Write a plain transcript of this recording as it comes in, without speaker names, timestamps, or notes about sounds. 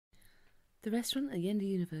The Restaurant at the End of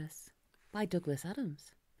the Universe by Douglas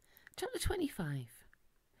Adams. Chapter 25.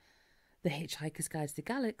 The Hitchhiker's Guide to the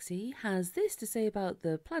Galaxy has this to say about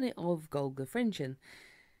the planet of Golga Frenchen.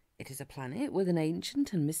 It is a planet with an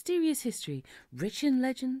ancient and mysterious history, rich in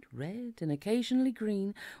legend, red and occasionally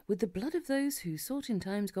green, with the blood of those who sought in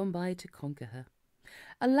times gone by to conquer her.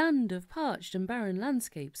 A land of parched and barren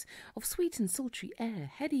landscapes, of sweet and sultry air,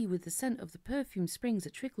 heady with the scent of the perfumed springs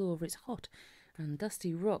that trickle over its hot and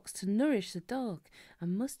dusty rocks to nourish the dark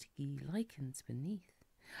and musky lichens beneath.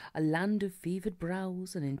 A land of fevered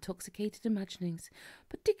brows and intoxicated imaginings,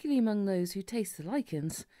 particularly among those who taste the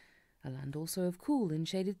lichens. A land also of cool and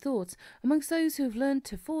shaded thoughts amongst those who have learned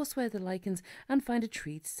to forswear the lichens and find a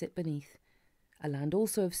tree to sit beneath. A land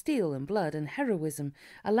also of steel and blood and heroism,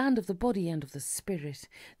 a land of the body and of the spirit.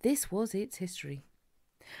 This was its history.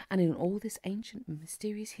 And in all this ancient and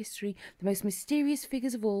mysterious history, the most mysterious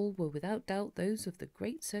figures of all were without doubt those of the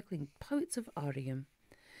great circling poets of Arium.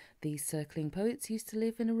 These circling poets used to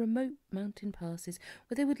live in a remote mountain passes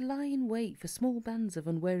where they would lie in wait for small bands of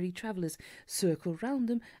unwary travellers, circle round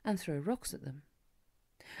them and throw rocks at them.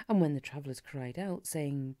 And when the travellers cried out,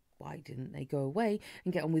 saying, why didn't they go away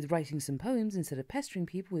and get on with writing some poems instead of pestering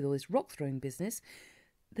people with all this rock-throwing business,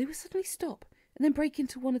 they would suddenly stop and then break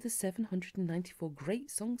into one of the 794 great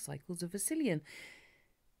song cycles of Vasilian.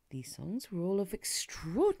 These songs were all of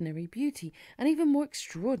extraordinary beauty and even more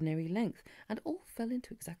extraordinary length, and all fell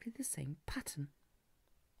into exactly the same pattern.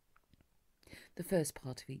 The first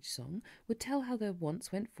part of each song would tell how there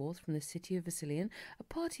once went forth from the city of Vasilian a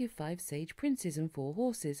party of 5 sage princes and 4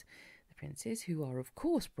 horses. The princes, who are of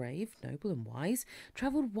course brave, noble and wise,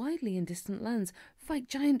 travelled widely in distant lands, fight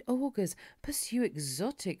giant ogres, pursue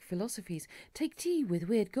exotic philosophies, take tea with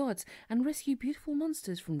weird gods, and rescue beautiful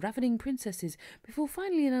monsters from ravening princesses before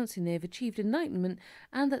finally announcing they have achieved enlightenment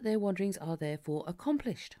and that their wanderings are therefore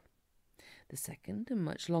accomplished. The second and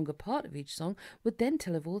much longer part of each song would then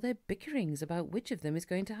tell of all their bickerings about which of them is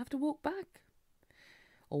going to have to walk back.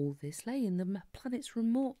 All this lay in the planet's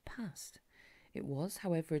remote past. It was,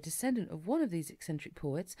 however, a descendant of one of these eccentric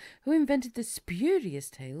poets who invented the spurious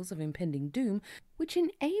tales of impending doom, which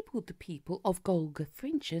enabled the people of Golga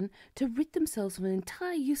Frenchen to rid themselves of an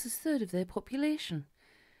entire useless third of their population.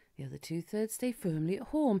 The other 2/3 stay firmly at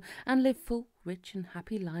home and live full, rich and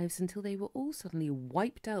happy lives until they were all suddenly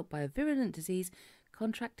wiped out by a virulent disease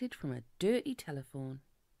contracted from a dirty telephone.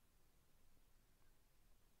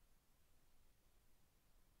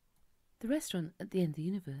 The Restaurant at the End of the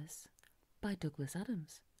Universe by Douglas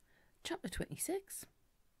Adams. Chapter 26.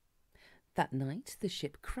 That night the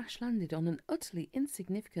ship crash-landed on an utterly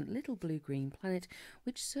insignificant little blue-green planet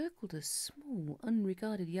which circled a small,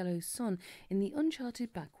 unregarded yellow sun in the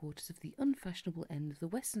uncharted backwaters of the unfashionable end of the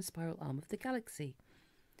western spiral arm of the galaxy.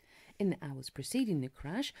 In the hours preceding the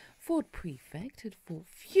crash, Ford Prefect had fought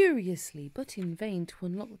furiously but in vain to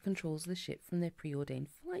unlock the controls of the ship from their preordained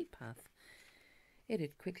flight path. It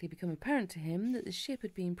had quickly become apparent to him that the ship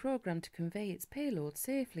had been programmed to convey its payload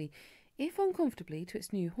safely, if uncomfortably, to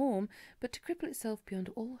its new home, but to cripple itself beyond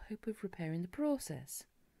all hope of repair in the process.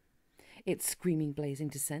 Its screaming, blazing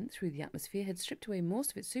descent through the atmosphere had stripped away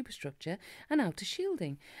most of its superstructure and outer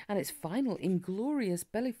shielding, and its final inglorious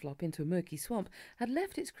belly flop into a murky swamp had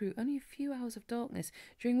left its crew only a few hours of darkness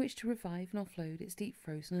during which to revive and offload its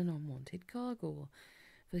deep-frozen and unwanted cargo.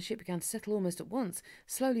 For the ship began to settle almost at once,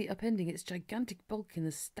 slowly upending its gigantic bulk in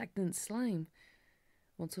the stagnant slime.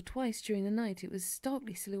 Once or twice during the night it was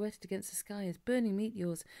starkly silhouetted against the sky as burning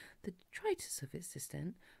meteors, the detritus of its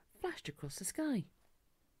descent, flashed across the sky.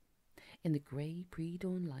 In the grey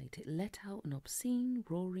pre-dawn light it let out an obscene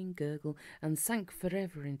roaring gurgle and sank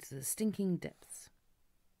forever into the stinking depths.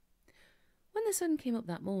 When the sun came up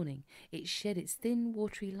that morning, it shed its thin,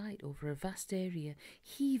 watery light over a vast area,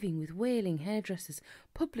 heaving with wailing hairdressers,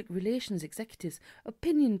 public relations executives,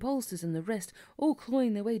 opinion pollsters and the rest, all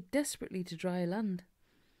clawing their way desperately to dry land.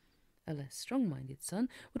 A less strong-minded sun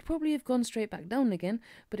would probably have gone straight back down again,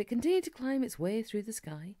 but it continued to climb its way through the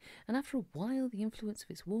sky, and after a while the influence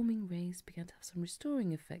of its warming rays began to have some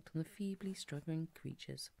restoring effect on the feebly struggling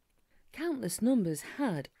creatures. Countless numbers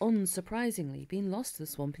had, unsurprisingly, been lost to the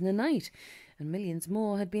swamp in the night, and millions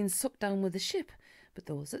more had been sucked down with the ship, but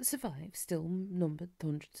those that survived still numbered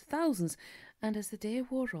hundreds of thousands, and as the day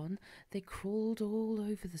wore on, they crawled all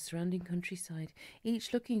over the surrounding countryside,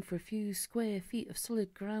 each looking for a few square feet of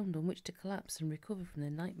solid ground on which to collapse and recover from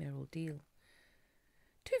their nightmare ordeal.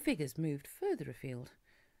 2 figures moved further afield.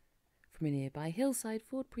 From a nearby hillside,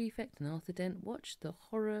 Ford Prefect and Arthur Dent watched the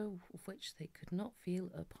horror of which they could not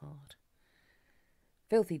feel a part.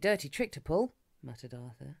 "Filthy, dirty trick to pull," muttered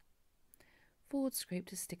Arthur. Ford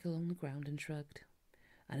scraped a stick along the ground and shrugged.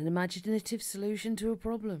 and an imaginative solution to a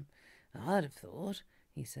problem. I'd have thought,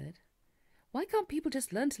 he said. Why can't people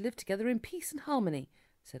just learn to live together in peace and harmony?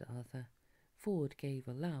 Said Arthur. Ford gave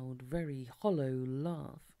a loud, very hollow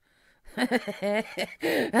laugh.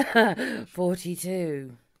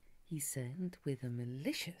 42, he said with a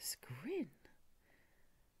malicious grin.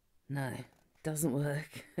 No, doesn't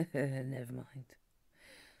work. Never mind.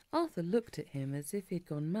 Arthur looked at him as if he had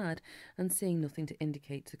gone mad, and seeing nothing to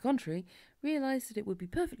indicate the contrary, realised that it would be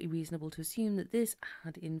perfectly reasonable to assume that this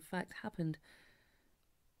had in fact happened.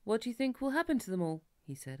 What do you think will happen to them all?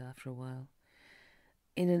 He said after a while.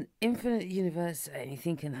 In an infinite universe,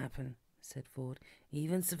 anything can happen, said Ford.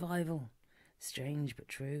 Even survival. Strange but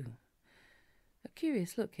true. A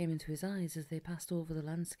curious look came into his eyes as they passed over the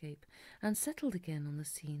landscape and settled again on the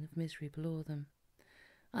scene of misery below them.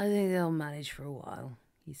 I think they'll manage for a while,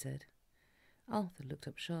 he said. Arthur looked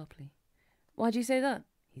up sharply. Why do you say that?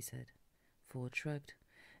 He said. Ford shrugged.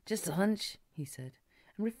 Just a hunch, he said,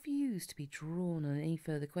 and refused to be drawn on any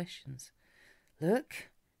further questions. Look,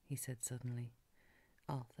 he said suddenly.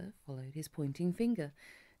 Arthur followed his pointing finger.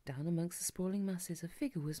 Down amongst the sprawling masses a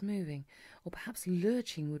figure was moving, or perhaps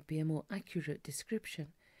lurching would be a more accurate description.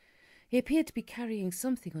 He appeared to be carrying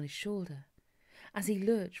something on his shoulder. As he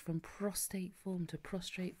lurched from prostrate form to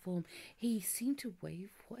prostrate form, he seemed to wave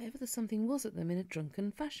whatever the something was at them in a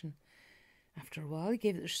drunken fashion. After a while he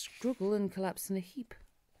gave it a struggle and collapsed in a heap.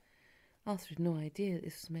 Arthur had no idea that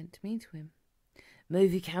this was meant to mean to him.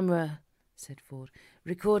 Movie camera, said Ford,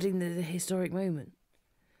 recording the historic moment.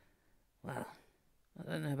 Well,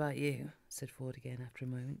 I don't know about you, said Ford again after a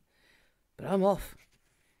moment, but I'm off.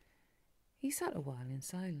 He sat a while in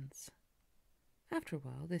silence. After a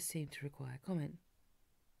while, this seemed to require comment.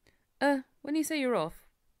 When you say you're off,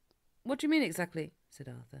 what do you mean exactly? Said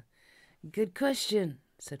Arthur. Good question,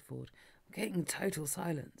 said Ford. I'm getting total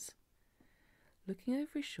silence. Looking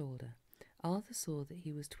over his shoulder, Arthur saw that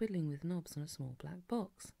he was twiddling with knobs on a small black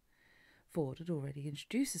box. Ford had already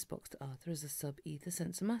introduced this box to Arthur as a sub-ether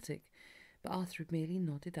sensomatic, but Arthur had merely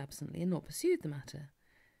nodded absently and not pursued the matter.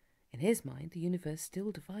 In his mind, the universe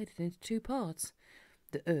still divided into two parts,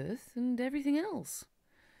 the Earth and everything else.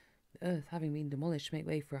 The Earth, having been demolished to make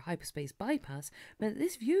way for a hyperspace bypass, meant that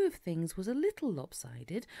this view of things was a little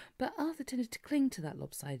lopsided, but Arthur tended to cling to that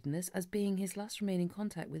lopsidedness as being his last remaining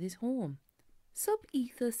contact with his home.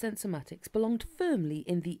 Sub-ether sensomatics belonged firmly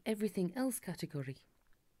in the everything else category.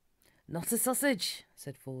 Not a sausage,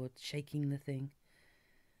 said Ford, shaking the thing.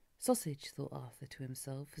 Sausage, thought Arthur to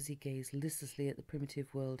himself as he gazed listlessly at the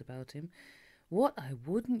primitive world about him. What I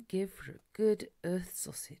wouldn't give for a good earth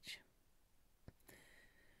sausage.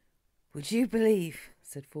 Would you believe,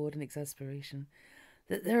 said Ford in exasperation,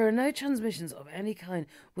 that there are no transmissions of any kind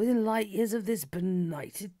within light years of this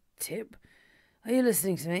benighted tip? Are you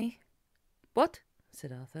listening to me? What?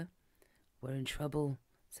 Said Arthur. We're in trouble,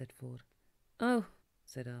 said Ford. Oh,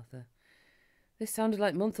 said Arthur. This sounded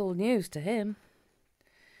like month-old news to him.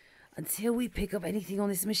 Until we pick up anything on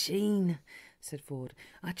this machine, said Ford,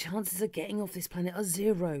 our chances of getting off this planet are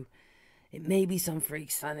 0. It may be some freak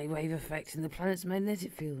standing wave effect in the planet's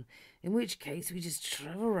magnetic field, in which case we just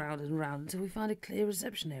travel round and round until we find a clear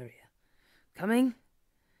reception area. Coming?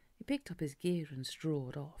 He picked up his gear and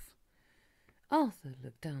strode off. Arthur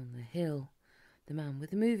looked down the hill. The man with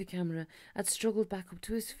the movie camera had struggled back up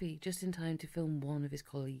to his feet just in time to film one of his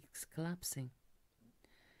colleagues collapsing.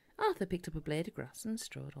 Arthur picked up a blade of grass and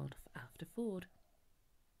strode on after Ford.